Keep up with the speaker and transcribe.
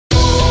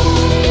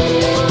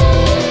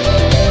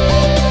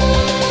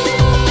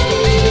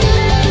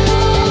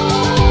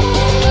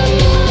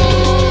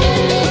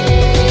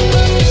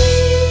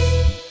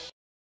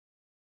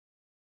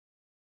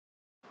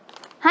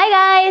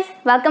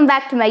welcome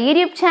back to my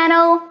YouTube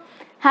channel.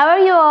 How are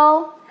you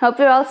all? Hope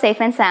you're all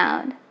safe and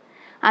sound.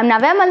 I'm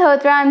Navya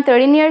Malhotra, I'm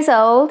 13 years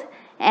old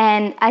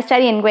and I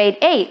study in grade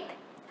 8.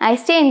 I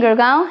stay in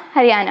Gurgaon,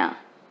 Haryana.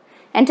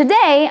 And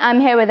today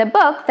I'm here with a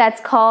book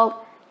that's called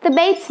The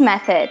Bates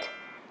Method,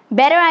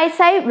 Better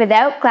Eyesight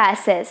Without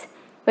Glasses,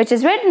 which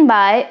is written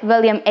by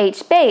William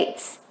H.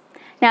 Bates.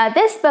 Now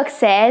this book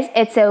says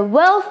it's a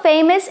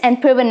world-famous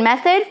and proven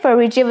method for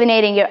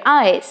rejuvenating your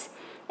eyes,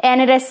 and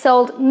it has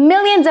sold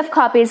millions of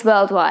copies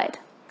worldwide.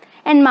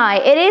 And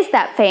it is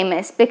that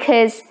famous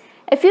because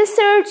if you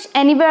search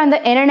anywhere on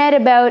the internet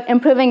about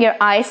improving your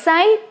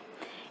eyesight,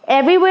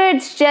 everywhere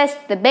it's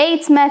just the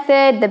Bates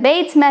method, the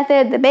Bates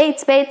method, the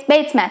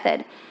Bates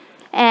method.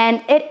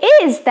 And it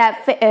is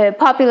that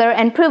popular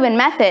and proven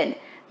method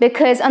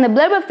because on the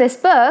blurb of this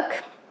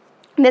book,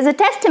 there's a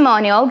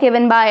testimonial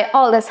given by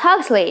Aldous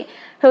Huxley,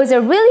 who's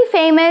a really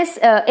famous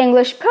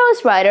English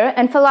prose writer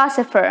and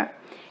philosopher.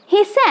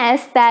 He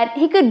says that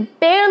he could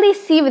barely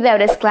see without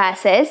his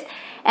glasses,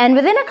 and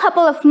within a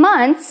couple of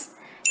months,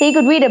 he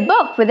could read a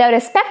book without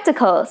his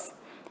spectacles.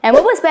 And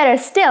what was better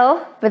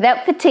still,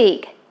 without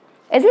fatigue.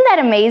 Isn't that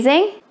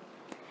amazing?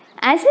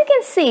 As you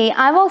can see,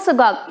 I've also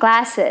got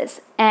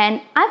glasses, and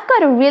I've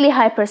got a really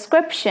high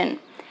prescription.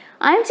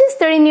 I'm just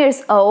 13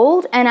 years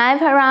old, and I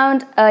have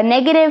around a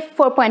negative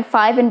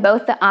 4.5 in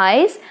both the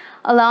eyes,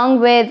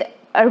 along with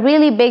a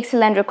really big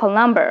cylindrical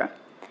number.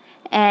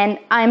 And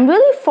I'm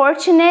really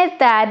fortunate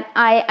that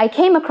I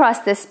came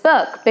across this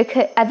book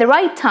at the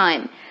right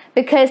time,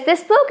 because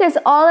this book is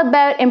all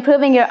about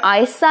improving your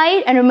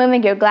eyesight and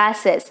removing your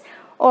glasses,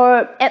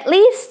 or at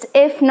least,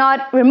 if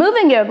not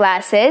removing your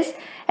glasses,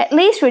 at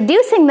least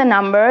reducing the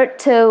number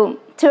to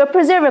a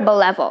preservable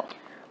level.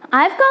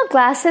 I've got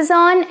glasses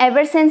on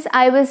ever since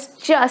I was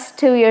just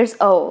 2 years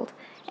old.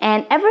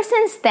 And ever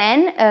since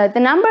then, the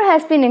number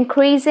has been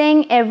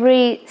increasing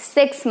every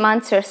 6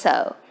 months or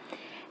so.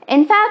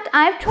 In fact,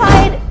 I've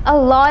tried a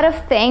lot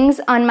of things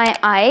on my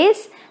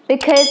eyes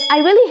because I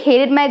really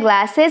hated my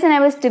glasses and I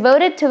was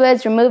devoted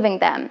towards removing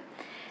them.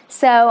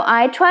 So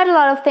I tried a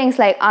lot of things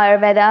like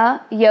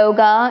Ayurveda,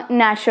 yoga,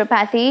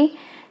 naturopathy,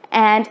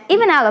 and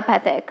even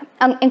allopathic,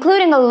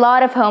 including a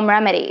lot of home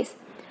remedies.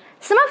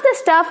 Some of the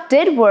stuff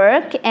did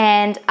work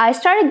and I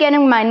started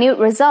getting minute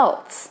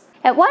results.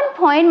 At one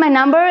point, my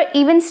number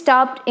even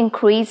stopped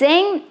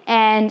increasing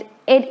and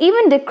it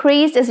even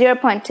decreased to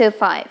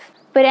 0.25.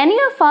 But any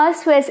of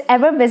us who has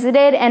ever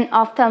visited an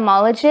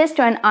ophthalmologist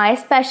or an eye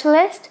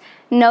specialist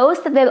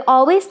knows that they'll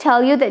always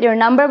tell you that your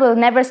number will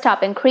never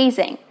stop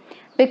increasing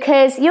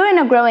because you're in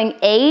a growing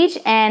age,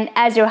 and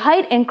as your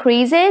height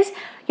increases,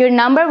 your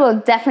number will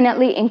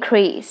definitely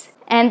increase.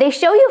 And they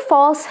show you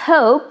false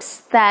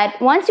hopes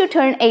that once you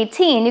turn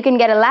 18, you can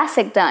get a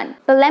LASIK done.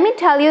 But let me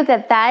tell you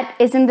that that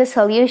isn't the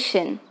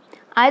solution.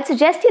 I'd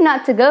suggest you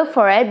not to go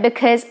for it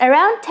because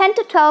around 10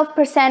 to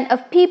 12%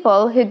 of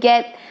people who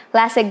get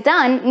LASIK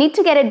done need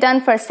to get it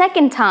done for a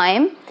second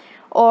time,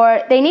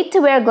 or they need to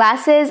wear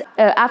glasses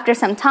after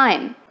some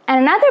time.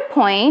 And another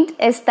point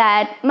is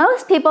that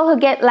most people who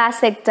get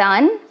LASIK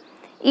done,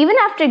 even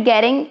after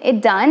getting it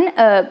done,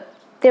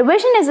 their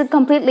vision isn't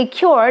completely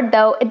cured,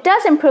 though it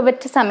does improve it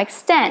to some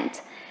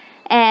extent.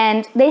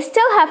 And they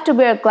still have to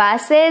wear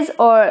glasses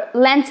or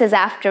lenses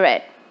after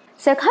it.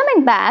 So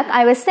coming back,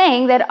 I was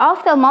saying that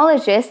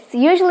ophthalmologists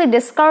usually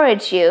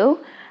discourage you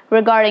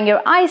regarding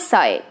your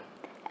eyesight.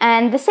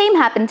 And the same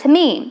happened to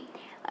me.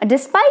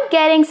 Despite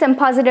getting some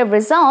positive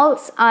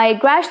results, I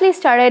gradually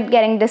started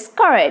getting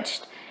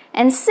discouraged.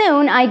 And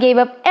soon I gave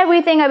up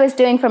everything I was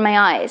doing for my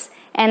eyes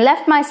and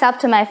left myself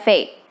to my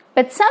fate.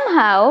 But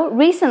somehow,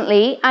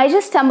 recently, I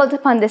just stumbled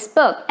upon this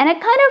book and it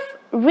kind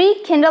of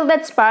rekindled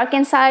that spark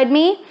inside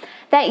me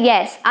that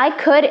yes, I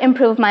could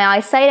improve my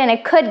eyesight and I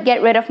could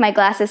get rid of my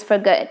glasses for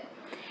good.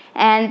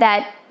 And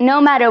that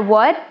no matter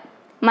what,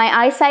 my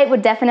eyesight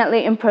would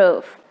definitely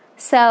improve.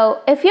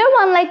 So if you're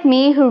one like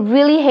me who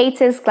really hates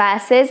his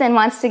glasses and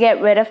wants to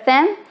get rid of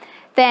them,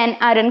 then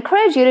I'd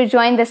encourage you to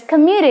join this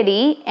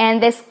community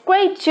and this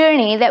great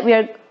journey that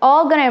we're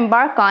all going to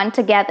embark on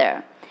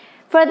together.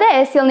 For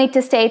this, you'll need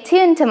to stay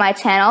tuned to my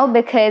channel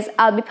because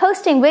I'll be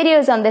posting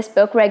videos on this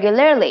book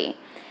regularly,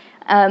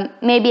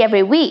 maybe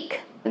every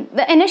week.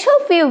 The initial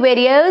few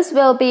videos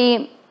will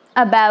be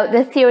about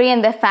the theory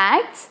and the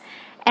facts,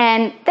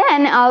 and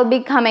then I'll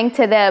be coming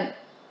to the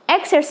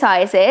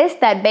exercises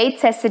that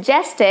Bates has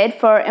suggested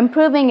for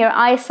improving your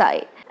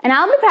eyesight. And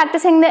I'll be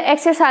practicing the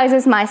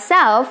exercises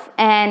myself,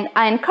 and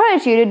I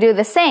encourage you to do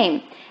the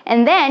same.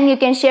 And then you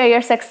can share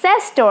your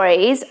success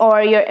stories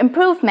or your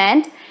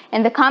improvement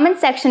in the comment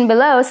section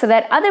below so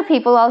that other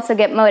people also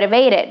get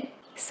motivated.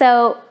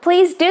 So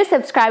please do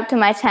subscribe to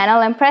my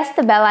channel and press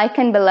the bell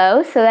icon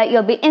below so that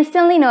you'll be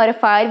instantly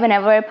notified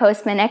whenever I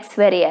post my next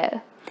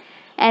video.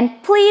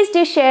 And please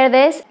do share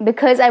this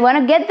because I want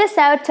to get this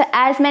out to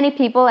as many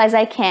people as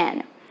I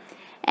can.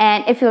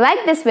 And if you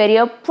like this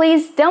video,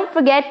 please don't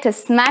forget to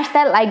smash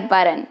that like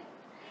button.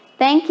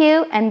 Thank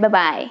you and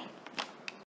bye-bye.